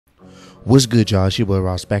What's good, y'all? It's your boy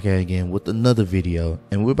Ross back at it again with another video,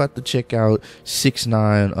 and we're about to check out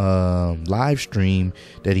 6ix9ine live stream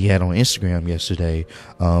that he had on Instagram yesterday.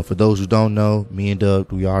 For those who don't know, me and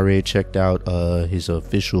Doug, we already checked out his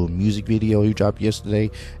official music video he dropped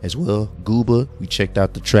yesterday as well. Gooba, we checked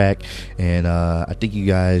out the track, and I think you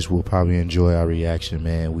guys will probably enjoy our reaction,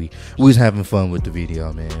 man. We was having fun with the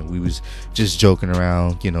video, man. We was just joking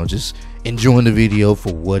around, you know, just enjoying the video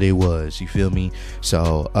for what it was, you feel me?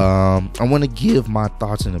 So I want to give my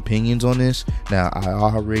thoughts and opinions on this. Now, I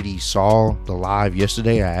already saw the live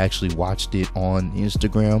yesterday. I actually watched it on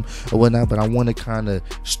Instagram or whatnot, but I want to kind of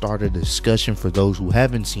start a discussion for those who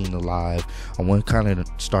haven't seen the live. I want to kind of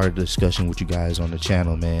start a discussion with you guys on the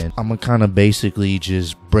channel, man. I'm gonna kind of basically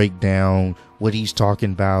just break down what he's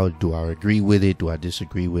talking about. Do I agree with it? Do I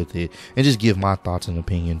disagree with it? And just give my thoughts and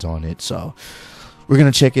opinions on it. So we're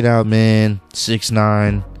gonna check it out, man.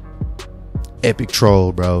 6ix9ine, epic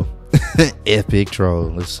troll, bro. Epic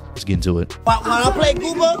troll. Let's get into it. When I play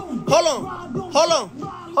Gooba,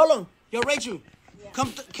 hold on. Yo, Rachel,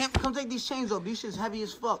 come take these chains off. These shit's heavy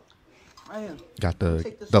as fuck. Right here. Got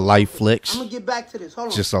the light flex. I'm gonna get back to this.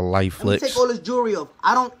 Hold on. Just a light flex. Take all this jewelry off.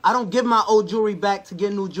 I don't give my old jewelry back to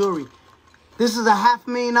get new jewelry. This is a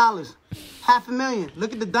 $500,000. $500,000.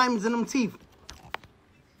 Look at the diamonds in them teeth.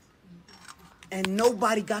 And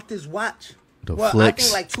nobody got this watch. The well, flex. I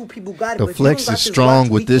think like 2 people got it. The but flex is strong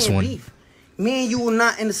with this one. Beef. Me and you are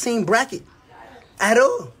not in the same bracket at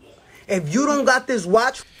all. If you don't got this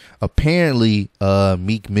watch. Apparently,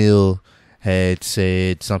 Meek Mill had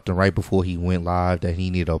said something right before he went live that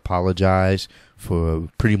he needed to apologize for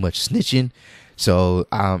pretty much snitching. So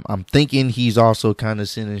I'm thinking he's also kind of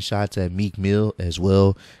sending shots at Meek Mill as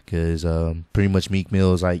well, because pretty much Meek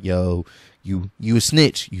Mill is like, yo, you a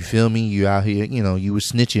snitch, you feel me? You out here, you know, you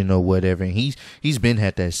was snitching or whatever. And he's been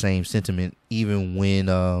had that same sentiment even when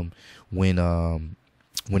the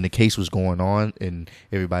case was going on and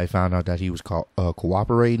everybody found out that he was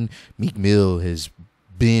cooperating. Meek Mill has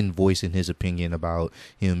been voicing his opinion about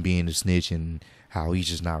him being a snitch and how he's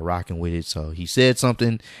just not rocking with it. So he said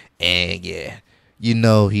something, and yeah, you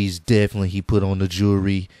know, he put on the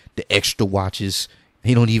jewelry, the extra watches.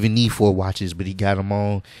 He don't even need 4 watches, but he got them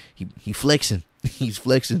on. He flexing. He's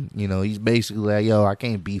flexing. You know, he's basically like, yo, I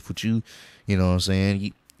can't beef with you. You know what I'm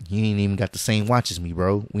saying? You ain't even got the same watch as me,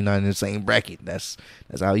 bro. We not in the same bracket. That's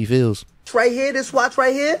how he feels. Right here, this watch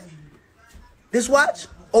right here. This watch,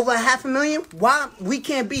 over $500,000. Why we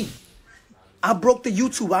can't beef? I broke the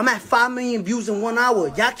YouTube. I'm at 5 million views in 1 hour.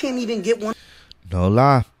 Y'all can't even get one. No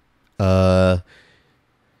lie. The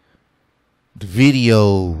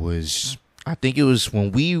video was, I think it was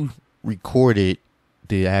when we recorded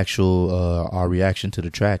the actual our reaction to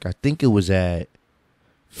the track, I think it was at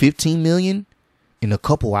 15 million in a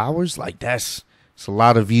couple hours. Like it's a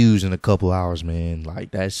lot of views in a couple hours, man.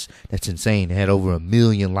 Like that's insane. It had over 1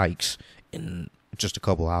 million likes in just a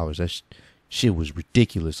couple hours. That shit was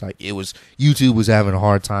ridiculous. Like YouTube was having a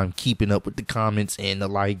hard time keeping up with the comments and the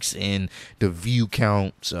likes and the view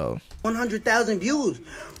count. So 100,000 views.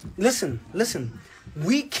 Listen.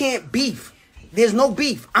 We can't beef. There's no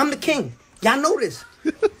beef. I'm the king. Y'all know this.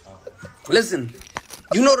 Listen,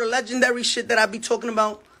 you know the legendary shit that I be talking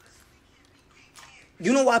about?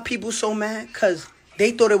 You know why people so mad? Because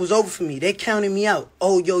they thought it was over for me. They counted me out.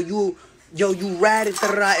 Oh, you ratted,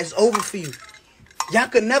 it's over for you. Y'all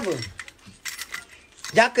could never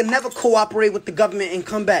cooperate with the government and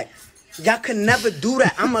come back. Y'all could never do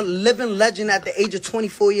that. I'm a living legend at the age of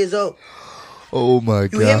 24 years old. Oh my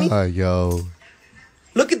God, yo.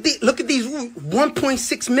 Look at these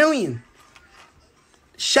 1.6 million.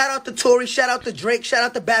 Shout out to Tory, shout out to Drake, shout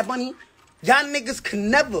out to Bad Bunny. Y'all niggas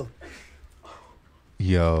can never.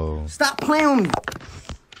 Yo. Stop playing with me.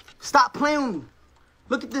 Stop playing with me.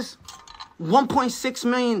 Look at this. 1.6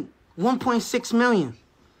 million. 1.6 million.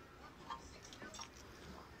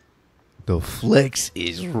 The flex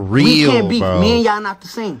is real, we can't beat. bro. Me and y'all not the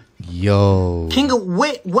same. Yo.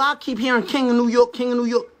 Why I keep hearing King of New York, King of New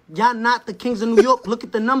York? Y'all not the kings of New York. Look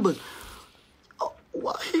at the numbers. Oh,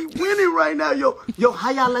 why he winning right now, yo? Yo,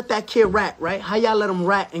 how y'all let that kid rat, right? How y'all let him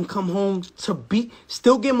rat and come home to beat,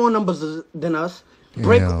 still get more numbers than us,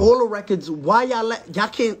 break all the records? Why y'all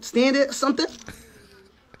can't stand it or something?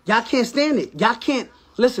 Y'all can't stand it. Y'all can't,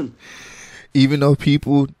 listen. Even though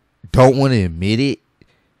people don't want to admit it,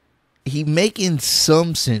 he making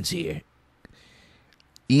some sense here.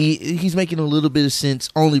 He's making a little bit of sense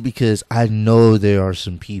only because I know there are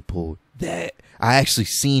some people that I actually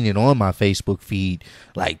seen it on my Facebook feed.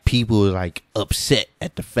 Like people are like upset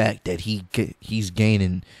at the fact that he's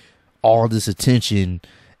gaining all this attention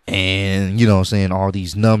and you know what I'm saying, all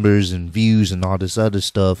these numbers and views and all this other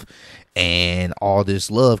stuff and all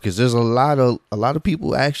this love, because there's a lot of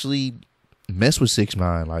people actually mess with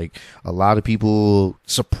 6ix9ine. Like, a lot of people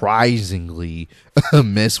surprisingly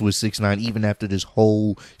mess with 6ix9ine even after this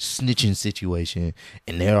whole snitching situation,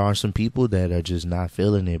 and there are some people that are just not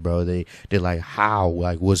feeling it, bro. They're like, how,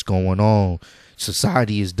 like, what's going on?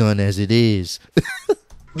 Society is done as it is.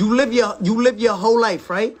 You live your whole life,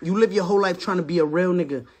 right? You live your whole life trying to be a real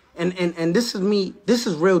nigga. And this is me. This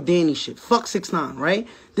is real Danny shit. Fuck 6ix9ine, right?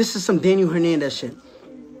 This is some Daniel Hernandez shit.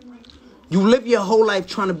 You live your whole life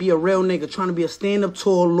trying to be a real nigga, trying to be a stand-up,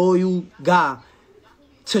 tall, loyal guy.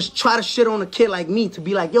 To try to shit on a kid like me, to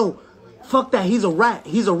be like, yo, fuck that, he's a rat,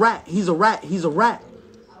 he's a rat, he's a rat, he's a rat.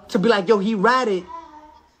 To be like, yo, he ratted.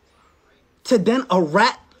 To then a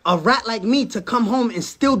rat like me to come home and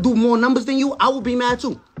still do more numbers than you, I would be mad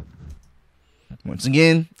too. Once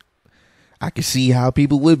again, I can see how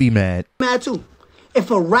people would be mad. Mad too. If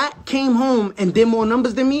a rat came home and did more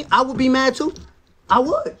numbers than me, I would be mad too. I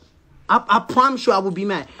would. I promise you I would be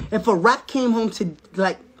mad. If a rat came home to,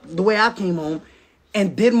 like, the way I came home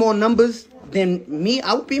and did more numbers than me,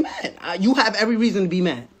 I would be mad. You have every reason to be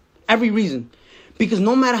mad. Every reason. Because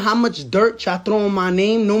no matter how much dirt y'all throw on my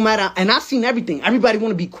name, no matter, and I've seen everything. Everybody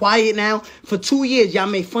want to be quiet now. For 2 years, y'all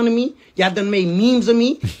made fun of me. Y'all done made memes of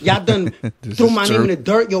me. Y'all done threw my name in the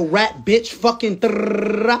dirt. Yo, rat, bitch, fucking.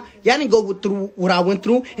 Y'all didn't go through what I went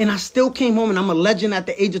through. And I still came home, and I'm a legend at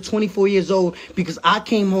the age of 24 years old because I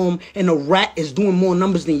came home and a rat is doing more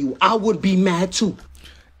numbers than you. I would be mad too.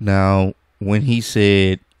 Now, when he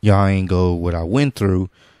said, y'all ain't go what I went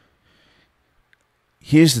through,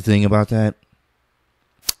 here's the thing about that.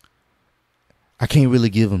 I can't really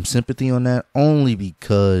give him sympathy on that, only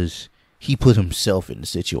because he put himself in the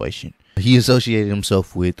situation. He associated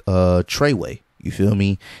himself with Treyway, you feel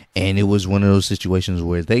me? And it was one of those situations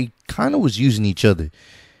where they kind of was using each other.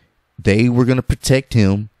 They were going to protect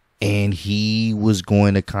him, and he was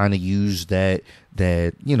going to kind of use that,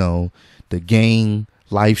 you know, the gang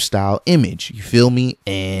lifestyle image, you feel me?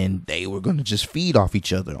 And they were going to just feed off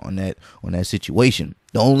each other on that situation.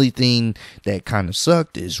 The only thing that kind of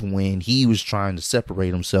sucked is when he was trying to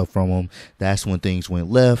separate himself from him. That's when things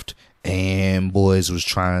went left, and boys was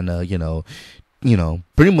trying to, you know,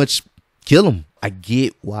 pretty much kill him. I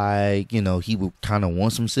get why, you know, he would kind of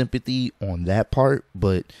want some sympathy on that part,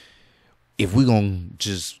 but if we're going to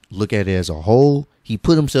just look at it as a whole, he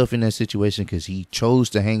put himself in that situation because he chose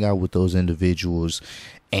to hang out with those individuals,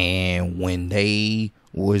 and when they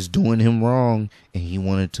was doing him wrong and he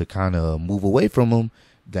wanted to kind of move away from them,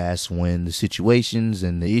 that's when the situations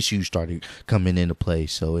and the issues started coming into play.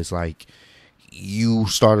 So it's like you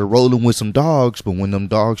started rolling with some dogs, but when them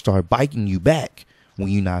dogs start biting you back, when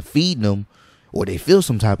you're not feeding them or they feel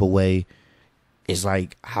some type of way, it's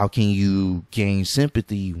like, how can you gain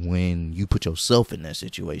sympathy when you put yourself in that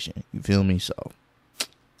situation? You feel me? So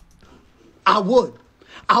I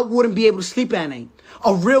wouldn't be able to sleep at night.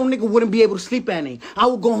 A real nigga wouldn't be able to sleep at night. I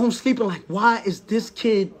would go home sleeping like, why is this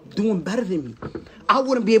kid doing better than me? I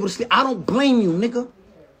wouldn't be able to sleep. I don't blame you, nigga.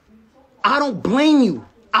 I don't blame you.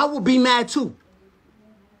 I would be mad too.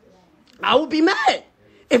 I would be mad.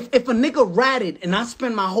 If a nigga ratted and I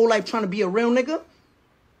spend my whole life trying to be a real nigga,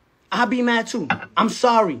 I'd be mad too. I'm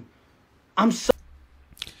sorry. I'm sorry.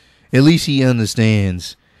 At least he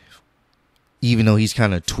understands, even though he's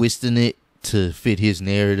kind of twisting it to fit his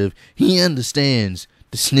narrative, he understands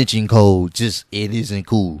the snitching code. Just, it isn't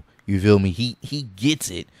cool. You feel me? He gets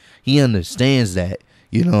it. He understands that.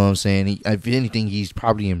 You know what I'm saying? If anything, he's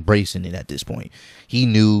probably embracing it at this point. He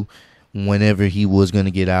knew whenever he was going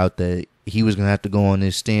to get out that he was going to have to go on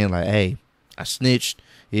this stand like, hey, I snitched.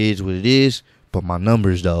 It is what it is. But my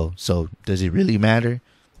numbers, though. So does it really matter?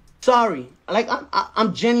 Sorry. Like,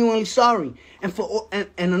 I'm genuinely sorry. And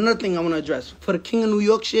another thing I want to address. For the King of New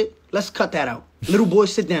York shit, let's cut that out. Little boy,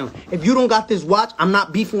 sit down. If you don't got this watch, I'm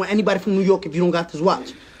not beefing with anybody from New York if you don't got this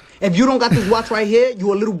watch. If you don't got this watch right here,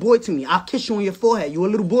 you a little boy to me. I'll kiss you on your forehead. You a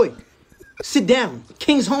little boy. Sit down.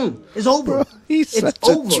 King's home. It's over. Bro, he's it's such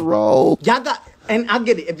over. a troll. Y'all got, and I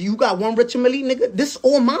get it. If you got one Rich and Millie, nigga, this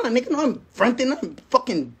all mine, nigga. No, I'm fronting. I'm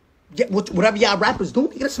fucking get whatever y'all rappers do.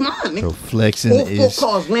 Nigga, it's mine, nigga. So flexing all is four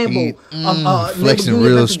cars, Lambo, flexing Lamborghini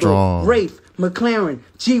real Aventador, strong. Wraith, McLaren,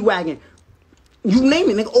 G-Wagon. You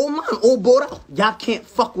name it, nigga. All mine, all bought out. Y'all can't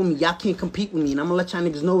fuck with me. Y'all can't compete with me, and I'm gonna let y'all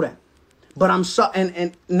niggas know that. But I'm sorry,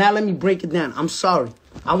 and now let me break it down. I'm sorry.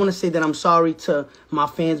 I want to say that I'm sorry to my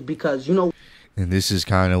fans because, you know. And this is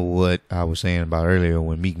kind of what I was saying about earlier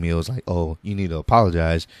when Meek Mill's like, oh, you need to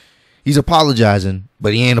apologize. He's apologizing,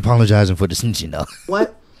 but he ain't apologizing for the snitching, though.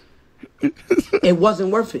 What? It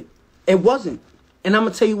wasn't worth it. It wasn't. And I'm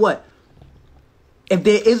going to tell you what. If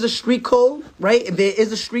there is a street code, right? If there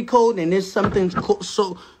is a street code and there's something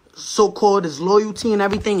so-called as loyalty and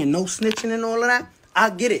everything and no snitching and all of that, I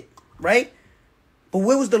get it, right? But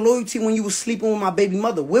where was the loyalty when you was sleeping with my baby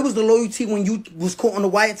mother? Where was the loyalty when you was caught on the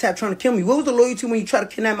wiretap trying to kill me? Where was the loyalty when you tried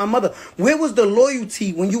to kidnap my mother? Where was the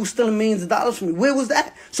loyalty when you was stealing millions of dollars from me? Where was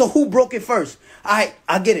that? So who broke it first? All right,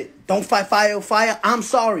 I get it. Don't fight fire with fire. I'm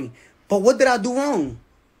sorry. But what did I do wrong?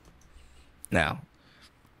 Now,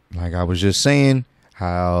 like I was just saying,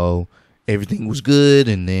 how everything was good,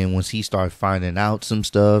 and then once he started finding out some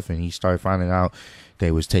stuff, and he started finding out they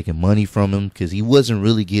was taking money from him because he wasn't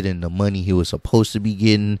really getting the money he was supposed to be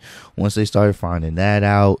getting. Once they started finding that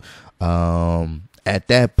out, at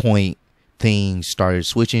that point things started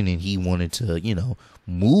switching, and he wanted to, you know,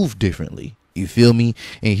 move differently. You feel me?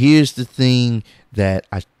 And here's the thing that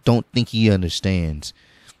I don't think he understands.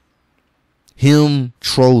 Him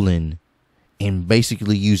trolling and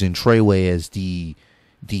basically using Treyway as the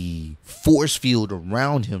force field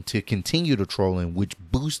around him to continue the trolling, which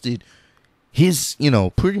boosted his, you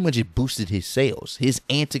know, pretty much it boosted his sales. His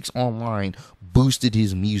antics online boosted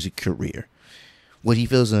his music career. What he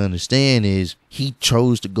fails to understand is he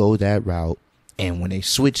chose to go that route, and when they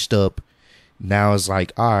switched up, now it's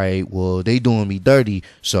like, all right, well, they doing me dirty,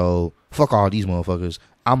 so fuck all these motherfuckers.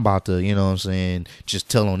 I'm about to, you know what I'm saying, just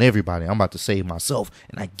tell on everybody. I'm about to save myself.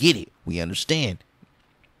 And I get it. We understand.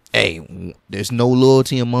 Hey, there's no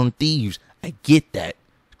loyalty among thieves. I get that.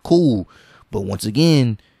 Cool. But once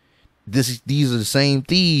again, these are the same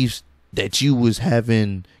thieves that you was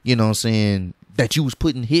having, you know what I'm saying, that you was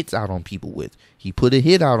putting hits out on people with. He put a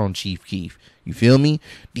hit out on Chief Keef. You feel me?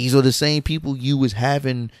 These are the same people you was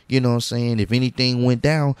having, you know what I'm saying, if anything went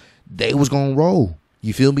down, they was gonna roll.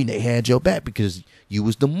 You feel me? They had your back because you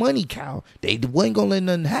was the money cow. They wasn't gonna let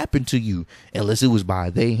nothing happen to you unless it was by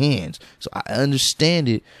their hands. So I understand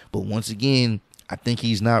it, but once again, I think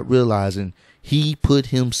he's not realizing he put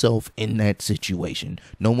himself in that situation.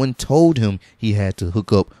 No one told him he had to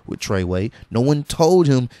hook up with Treyway. No one told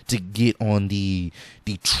him to get on the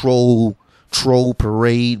troll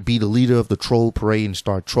parade, be the leader of the troll parade and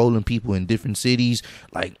start trolling people in different cities.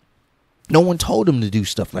 Like, no one told him to do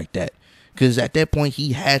stuff like that. Because at that point,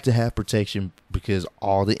 he had to have protection because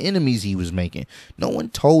all the enemies he was making. No one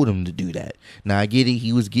told him to do that. Now, I get it.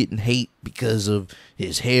 He was getting hate because of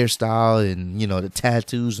his hairstyle and, you know, the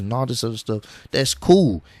tattoos and all this other stuff. That's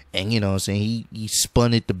cool. And, you know what I'm saying, he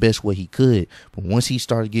spun it the best way he could. But once he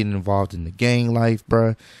started getting involved in the gang life,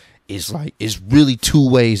 bruh, it's like, it's really two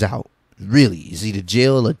ways out. Really, it's either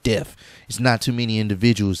jail or death. It's not too many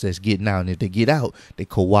individuals that's getting out. And if they get out, they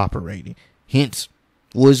cooperating. Hence,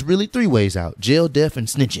 well, it's really three ways out: jail, death, and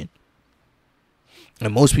snitching.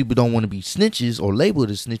 And most people don't want to be snitches or labeled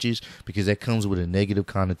as snitches because that comes with a negative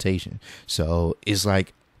connotation. So it's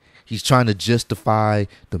like he's trying to justify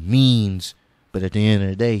the means, but at the end of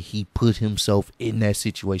the day, he put himself in that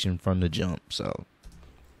situation from the jump. So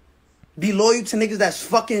be loyal to niggas that's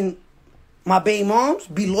fucking my baby moms.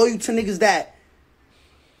 Be loyal to niggas that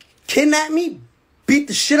kidnap me, beat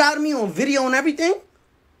the shit out of me on video and everything.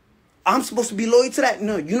 I'm supposed to be loyal to that?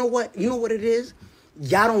 No, you know what? You know what it is?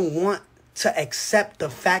 Y'all don't want to accept the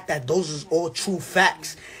fact that those is all true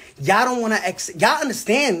facts. Y'all don't want to accept. Y'all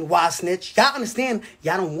understand why I snitch. Y'all understand.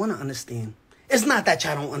 Y'all don't want to understand. It's not that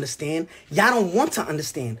y'all don't understand. Y'all don't want to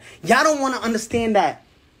understand. Y'all don't want to understand that,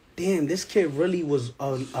 damn, this kid really was,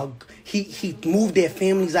 he moved their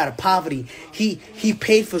families out of poverty. He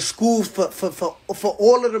paid for schools for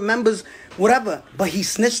all of the members, whatever, but he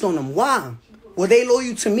snitched on them. Why? Were they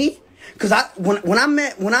loyal to me? Cause when I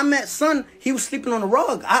met Son, he was sleeping on the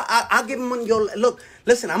rug. I give him money. Yo, look,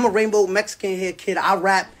 listen, I'm a rainbow Mexican hair kid. I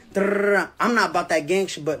rap. I'm not about that gang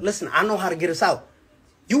shit, but listen, I know how to get us out.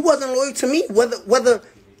 You wasn't loyal to me, whether,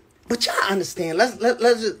 but y'all understand. Let's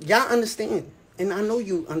just, y'all understand, and I know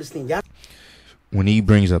you understand. Y'all. When he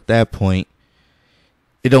brings up that point,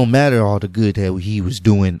 it don't matter all the good that he was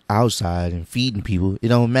doing outside and feeding people. It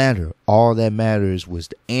don't matter. All that matters was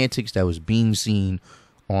the antics that was being seen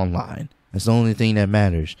online. That's the only thing that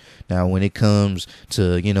matters. Now, when it comes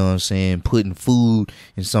to, you know what I'm saying, putting food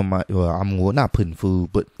in somebody, well, not putting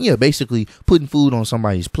food, but yeah, basically putting food on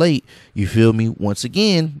somebody's plate, you feel me? Once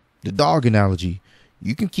again, the dog analogy.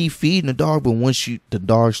 You can keep feeding the dog, but once the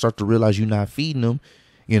dog start to realize you're not feeding them,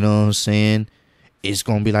 you know what I'm saying, it's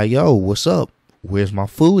going to be like, yo, what's up? Where's my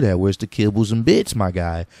food at? Where's the kibbles and bits, my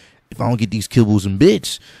guy? If I don't get these kibbles and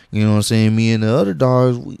bits, you know what I'm saying, me and the other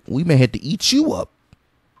dogs, we may have to eat you up.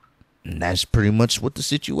 And that's pretty much what the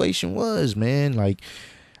situation was, man. Like,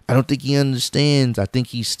 I don't think he understands. I think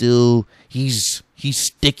he's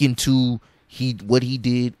sticking to what he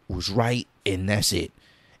did was right. and that's it.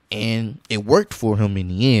 And it worked for him in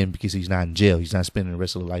the end because he's not in jail. He's not spending the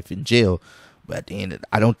rest of his life in jail. But at the end,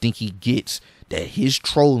 I don't think he gets that his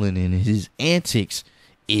trolling and his antics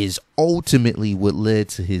is ultimately what led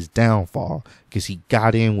to his downfall, because he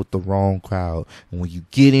got in with the wrong crowd. And when you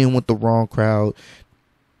get in with the wrong crowd,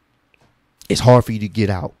 it's hard for you to get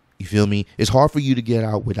out. You feel me? It's hard for you to get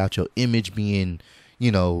out without your image being,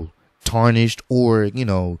 tarnished, or,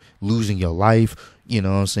 losing your life, you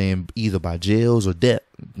know what I'm saying, either by jails or death.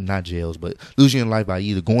 Not jails, but losing your life by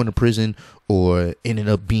either going to prison or ending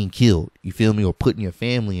up being killed. You feel me? Or putting your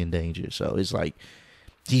family in danger. So it's like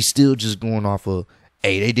he's still just going off of,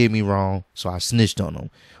 hey, they did me wrong, so I snitched on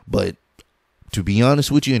them. But to be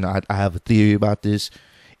honest with you, and I have a theory about this,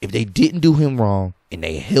 if they didn't do him wrong and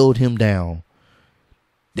they held him down,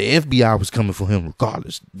 the FBI was coming for him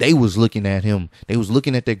regardless. They was looking at him. They was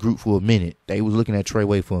looking at that group for a minute. They was looking at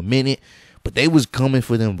Treyway for a minute, but they was coming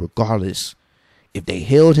for them regardless. If they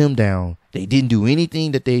held him down, they didn't do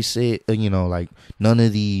anything that they said, like none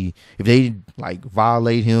of the, if they like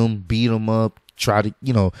violate him, beat him up, try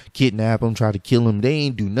to, kidnap him, try to kill him, they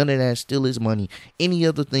ain't do none of that, steal his money, any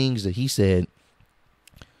other things that he said,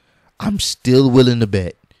 I'm still willing to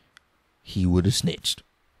bet he would have snitched.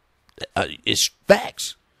 It's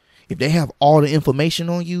facts. If they have all the information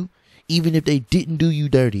on you, even if they didn't do you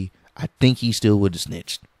dirty, I think he still would have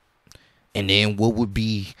snitched. And then what would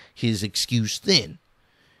be his excuse then?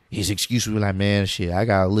 His excuse would be like, man, shit, I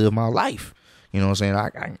gotta live my life. You know what I'm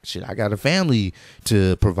saying? I got a family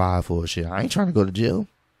to provide for. Shit, I ain't trying to go to jail.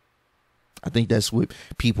 I think that's what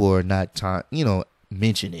people are not,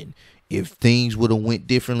 mentioning. If things would have went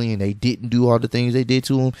differently and they didn't do all the things they did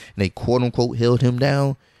to him, and they quote unquote held him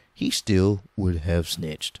down, he still would have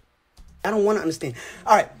snitched. I don't want to understand.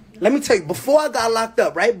 All right, let me tell you, before I got locked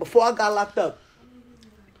up,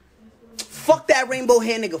 fuck that rainbow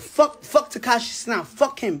hair nigga. Fuck 6ix9ine.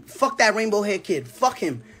 Fuck him. Fuck that rainbow hair kid. Fuck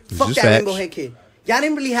him. Fuck that rainbow hair kid. Y'all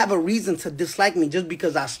didn't really have a reason to dislike me just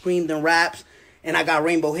because I screamed in raps and I got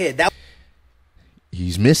rainbow hair.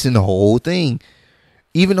 He's missing the whole thing.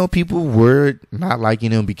 Even though people were not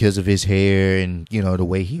liking him because of his hair and, the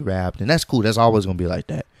way he rapped. And that's cool. That's always going to be like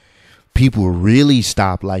that. People really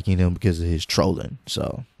stopped liking him because of his trolling.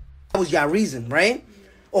 So that was y'all reason, right?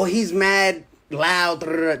 Or he's mad, loud.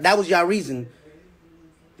 That was y'all reason.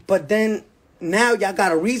 But then now y'all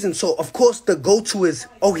got a reason. So, of course, the go-to is,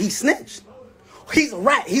 oh, he snitched. He's a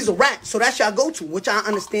rat. He's a rat. So that's y'all go-to, which I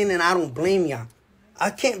understand, and I don't blame y'all. I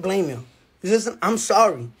can't blame y'all. Listen, I'm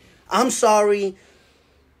sorry. I'm sorry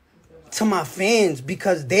to my fans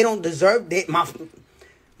because they don't deserve that.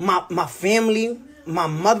 My family, my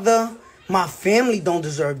mother, my family don't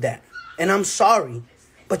deserve that. And I'm sorry.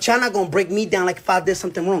 But y'all not going to break me down like if I did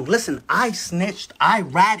something wrong. Listen, I snitched. I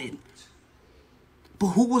ratted. But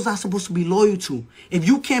who was I supposed to be loyal to? If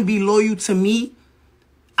you can't be loyal to me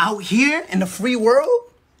out here in the free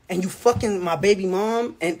world, and you fucking my baby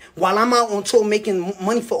mom, and while I'm out on tour making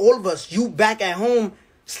money for all of us, you back at home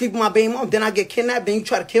sleep with my baby mom, then I get kidnapped, then you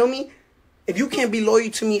try to kill me? If you can't be loyal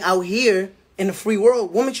to me out here in the free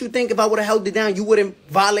world, what makes you think if I would have held it down, you wouldn't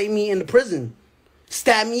violate me in the prison?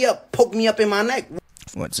 Stab me up, poke me up in my neck.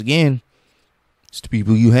 Once again, it's the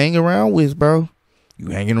people you hang around with, bro. You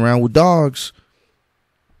hanging around with dogs.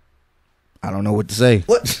 I don't know what to say.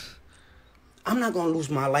 What? I'm not going to lose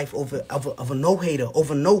my life over a no-hater,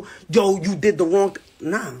 over no, yo, you did the wrong.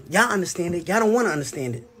 Nah, y'all understand it. Y'all don't want to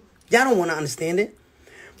understand it. Y'all don't want to understand it.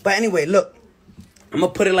 But anyway, look, I'm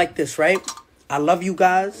going to put it like this, right? I love you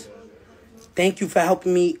guys. Thank you for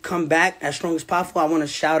helping me come back as strong as possible. I want to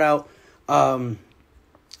shout out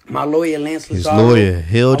my lawyer, Lance Lazaro. His lawyer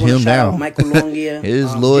held him down. Michael Longier.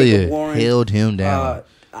 His lawyer held him down.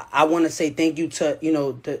 I want to say thank you to,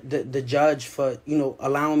 the judge for,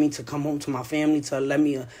 allowing me to come home to my family, to let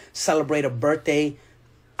me celebrate a birthday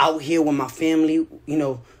out here with my family,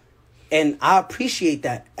 and I appreciate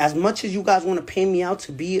that. As much as you guys want to pay me out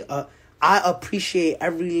to be I appreciate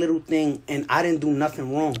every little thing, and I didn't do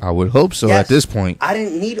nothing wrong. I would hope so. Yes, at this point. I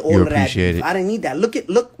didn't need all of that. I didn't need that.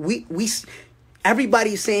 Look, we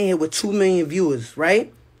everybody's saying here with 2 million viewers,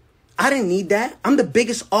 right? I didn't need that. I'm the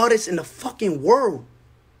biggest artist in the fucking world.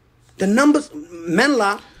 The numbers,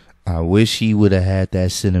 Menla. I wish he would have had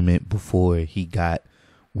that sentiment before he got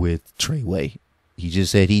with Treyway. He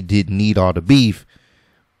just said he didn't need all the beef,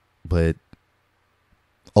 but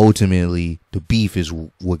ultimately the beef is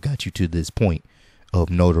what got you to this point of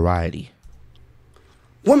notoriety.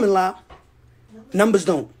 Women lie. Numbers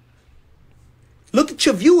don't. Look at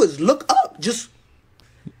your viewers. Look up. Just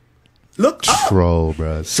look up. Troll,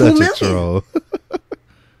 bro. Such a troll.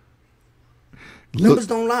 Numbers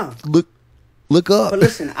don't lie. Look up. But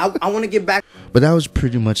listen, I want to get back. But that was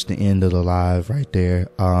pretty much the end of the live right there.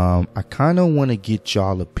 I kind of want to get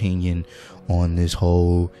y'all opinion on this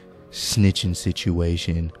whole snitching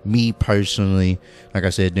situation. Me personally, like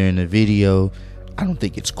I said during the video, I don't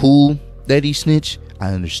think it's cool that he snitched.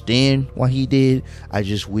 I understand why he did. I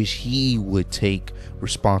just wish he would take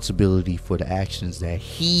responsibility for the actions that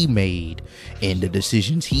he made and the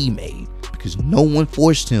decisions he made, because no one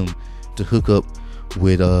forced him to hook up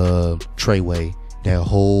with Treyway. That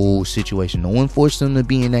whole situation, no one forced him to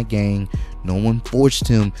be in that gang. No one forced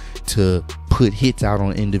him to put hits out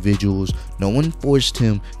on individuals. No one forced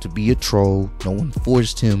him to be a troll. No one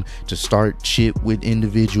forced him to start shit with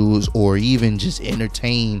individuals, or even just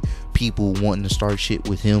entertain people wanting to start shit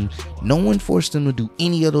with him. No one forced him to do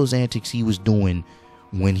any of those antics he was doing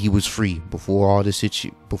when he was free, before all this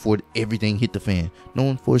shit, before everything hit the fan. No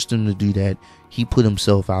one forced him to do that. He put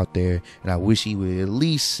himself out there, and I wish he would at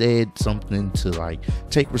least said something to like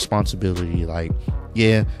take responsibility. Like,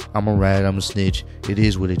 yeah, I'm a rat, I'm a snitch. It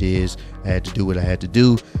is what it is. I had to do what I had to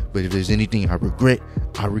do. But if there's anything I regret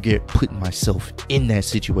putting myself in that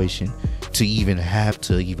situation to even have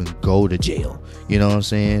to even go to jail. You know what I'm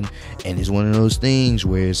saying? And it's one of those things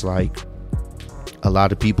where it's like, a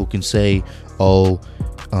lot of people can say, oh,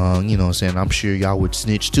 you know what I'm saying, I'm sure y'all would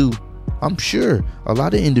snitch too. I'm sure a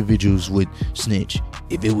lot of individuals would snitch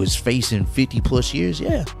if it was facing 50 plus years.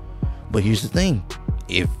 Yeah. But here's the thing.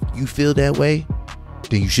 If you feel that way,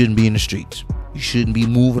 then you shouldn't be in the streets. You shouldn't be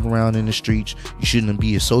moving around in the streets. You shouldn't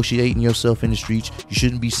be associating yourself in the streets. You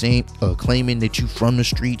shouldn't be saying, claiming that you from the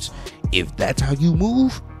streets. If that's how you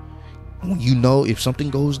move, when you know if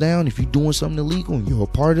something goes down, if you're doing something illegal and you're a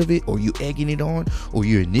part of it, or you're egging it on, or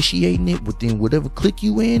you're initiating it within whatever clique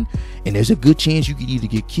you in, and there's a good chance you could either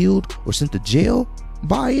get killed or sent to jail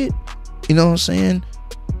by it, you know what I'm saying,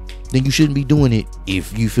 then you shouldn't be doing it.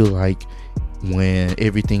 If you feel like when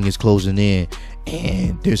everything is closing in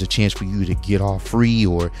and there's a chance for you to get off free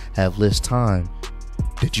or have less time,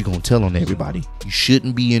 that you're gonna tell on everybody, you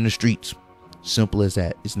shouldn't be in the streets. Simple as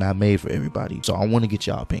that. It's not made for everybody. So I want to get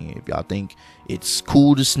y'all opinion. If y'all think it's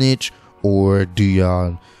cool to snitch, or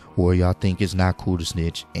y'all think it's not cool to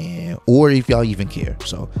snitch, or if y'all even care.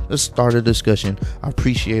 So let's start a discussion. I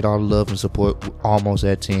appreciate all the love and support. We're almost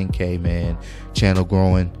at 10K, man. Channel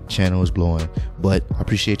growing, channel is blowing. But I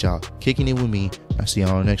appreciate y'all kicking it with me. I'll see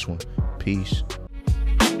y'all on the next one. Peace.